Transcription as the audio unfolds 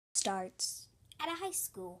starts at a high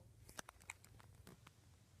school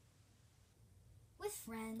with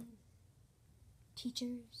friends,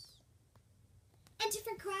 teachers, and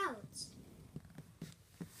different crowds.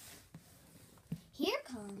 Here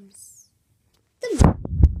comes the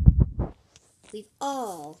movie we've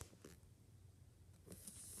all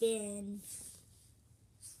been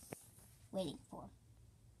waiting for.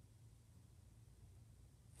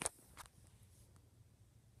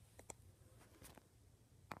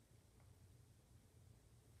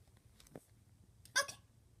 Okay,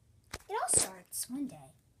 it all starts one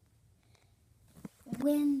day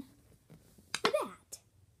when the bat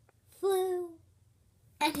flew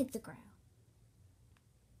and hit the ground.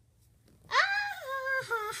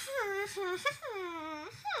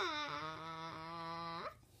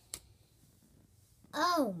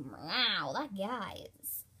 Oh, wow, that guy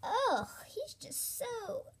is, he's just so,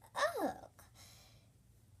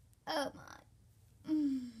 oh my.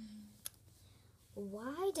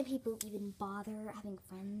 Why do people even bother having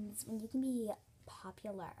friends when you can be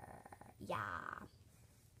popular? Yeah.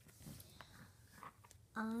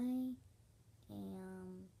 I am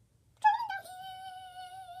traveling out here.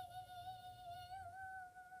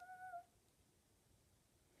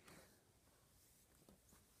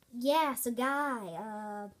 Yeah, so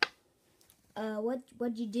guy,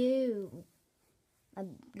 what'd you do?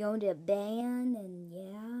 I'm going to a band and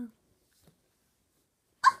yeah.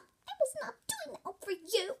 I was not doing that for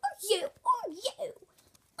you or you or you.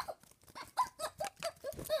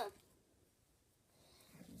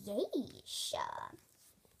 Yeesh.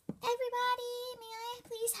 Everybody, may I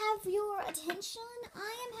please have your attention?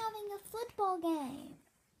 I am having a football game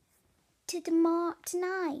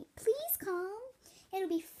tonight. Please come. It'll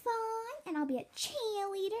be fun, and I'll be a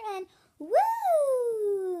cheerleader, and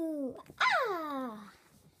woo! Ah!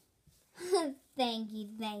 Thank you.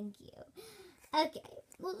 Okay,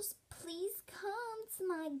 well, just please come to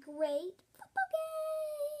my great football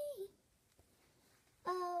game.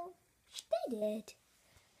 Oh, they did.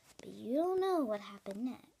 But you don't know what happened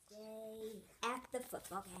next. Day at the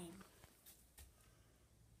football game.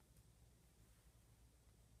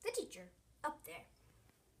 The teacher up there.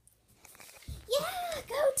 Yeah,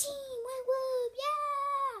 go team! Woo woo!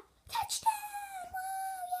 Yeah! Touchdown! Woo!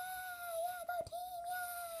 Yeah! Go team!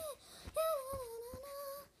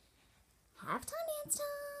 Yeah! Halftime dance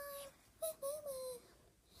time! Woo woo woo!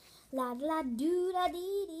 La da do da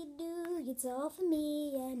dee dee do, it's all for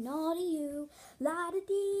me and all to you. La da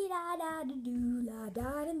dee da da da do, la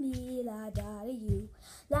da da me, la da da you.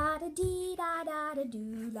 La da dee da da da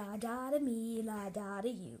do, la da da me, la da da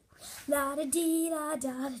you. La da dee la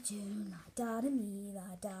da da do, la da da me,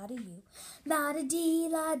 la da da you. La da dee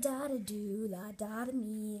la da da do, la da da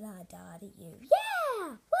me, la da da you. Yeah!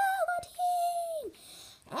 Woo, what team!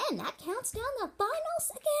 And that counts down the final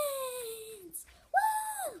seconds.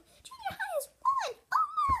 Woo! Junior high is won! Oh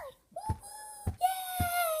my! Woo woo!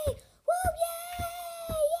 Yay! Woo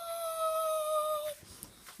yay! Yay!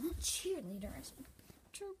 That cheerleader is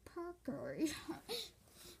Drew Parker.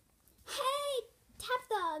 Hey,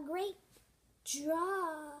 Tabitha, great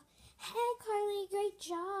draw. Hey, Carly, great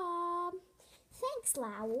job. Thanks,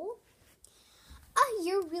 Lowell.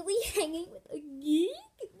 You're really hanging with a geek?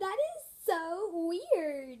 That is so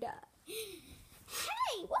weird.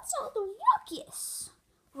 Hey, what's all the ruckus?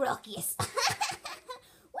 Ruckus.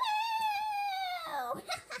 Wow!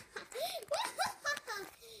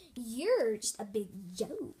 You're just a big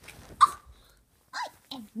joke. I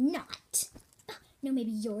am not. No,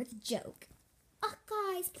 maybe you're the joke.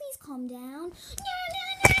 Guys, please calm down.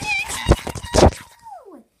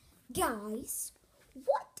 No. Guys,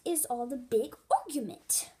 what is all the big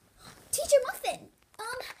argument? Teacher Muffin.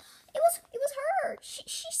 It was her.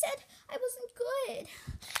 She said I wasn't good.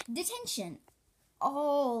 Detention.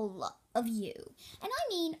 All of you. And I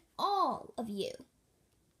mean all of you.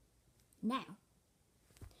 Now.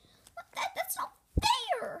 That's not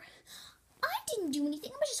fair. I didn't do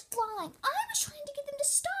anything. I was just flying. I was trying to get them to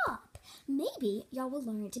stop. Maybe y'all will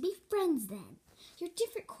learn to be friends then. You're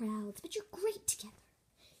different crowds, but you're great together.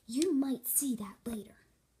 You might see that later.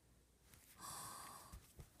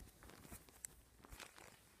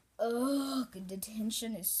 Ugh,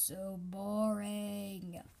 detention is so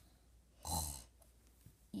boring.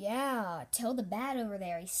 Yeah, tell the bat over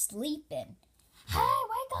there he's sleeping. Hey,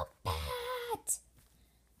 wake up, bat!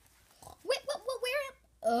 Wait, where?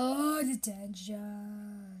 Oh,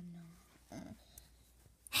 detention.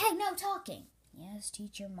 Hey, no talking. Yes,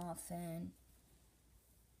 Teacher Muffin.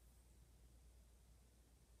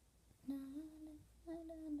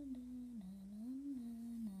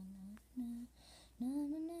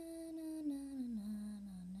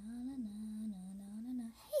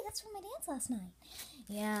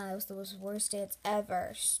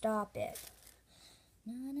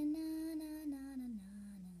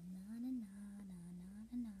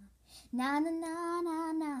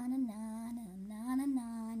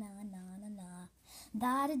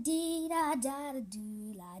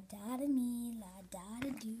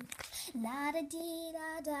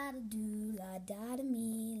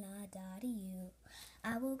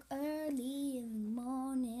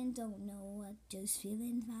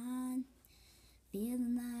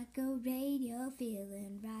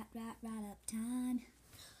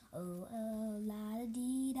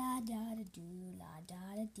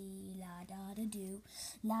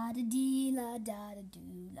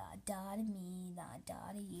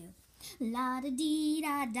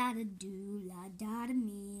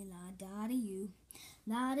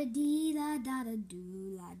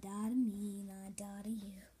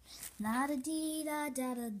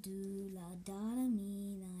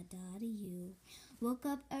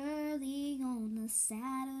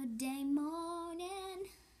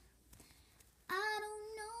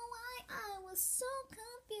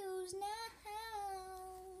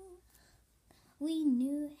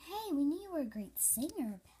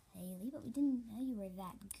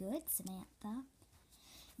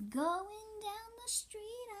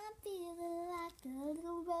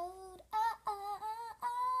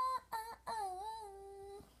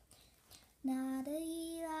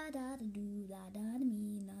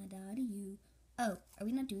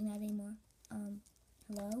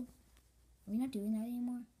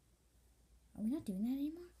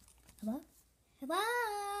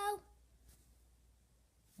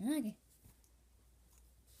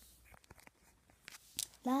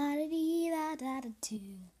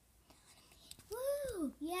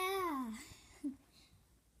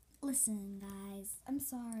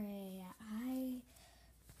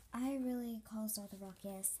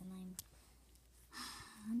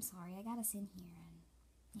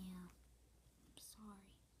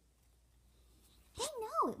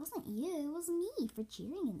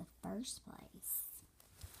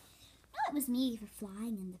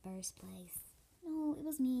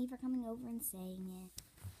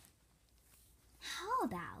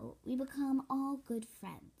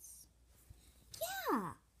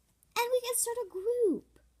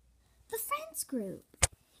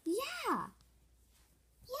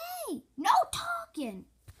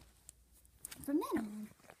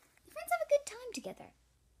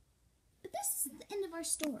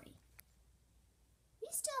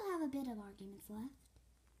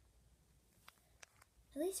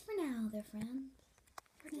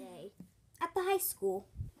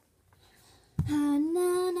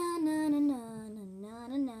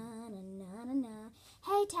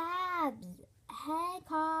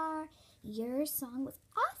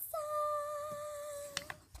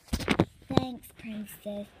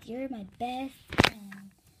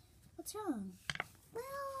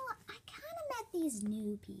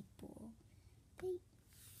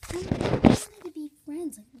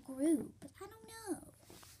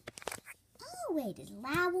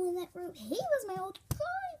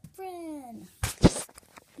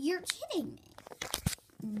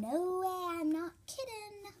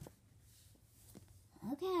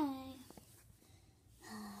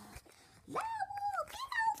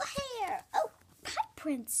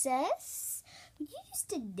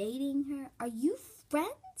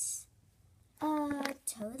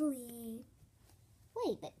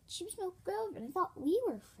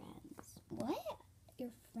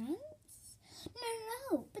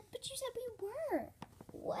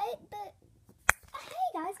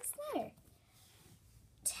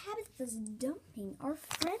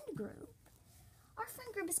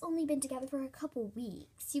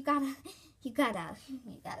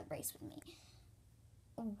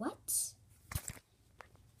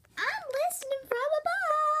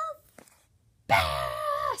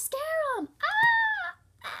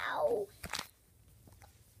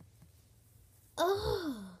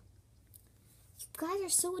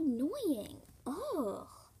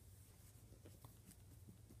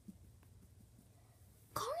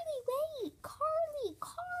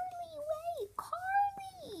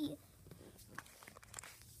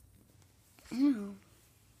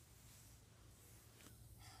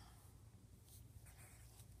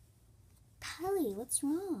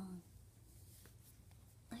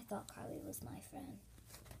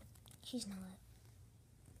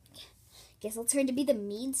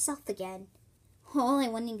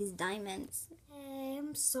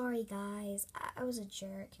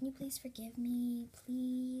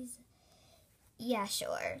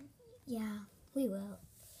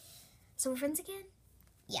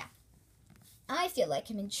 I feel like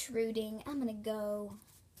I'm intruding. I'm gonna go.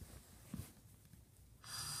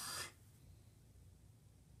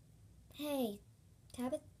 Hey,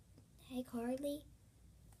 Tabitha. Hey, Carly.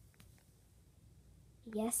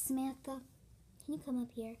 Yes, Samantha. Can you come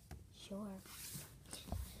up here? Sure.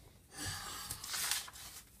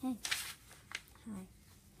 Hey. Hi.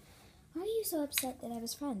 Why are you so upset that I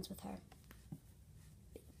was friends with her?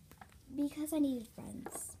 Because I needed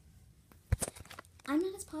friends. I'm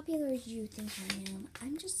not as popular as you think I am.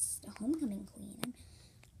 I'm just a homecoming queen.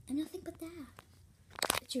 I'm nothing but that.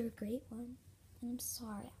 But you're a great one. And I'm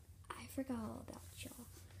sorry. I forgot all about y'all.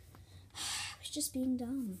 I was just being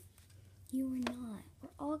dumb. You were not. We're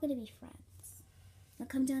all gonna be friends. Now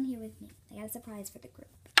come down here with me. I got a surprise for the group.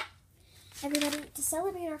 Everybody, to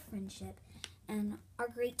celebrate our friendship and our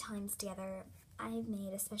great times together, I've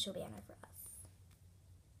made a special banner for us.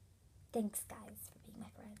 Thanks, guys, for being my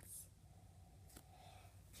friends.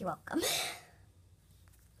 You're welcome.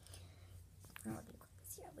 I'll be quick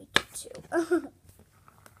this year. We get to.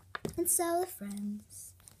 And so the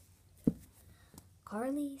friends,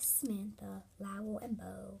 Carly, Samantha, Lowell, and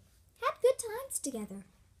Bo, had good times together.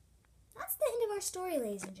 That's the end of our story,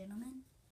 ladies and gentlemen.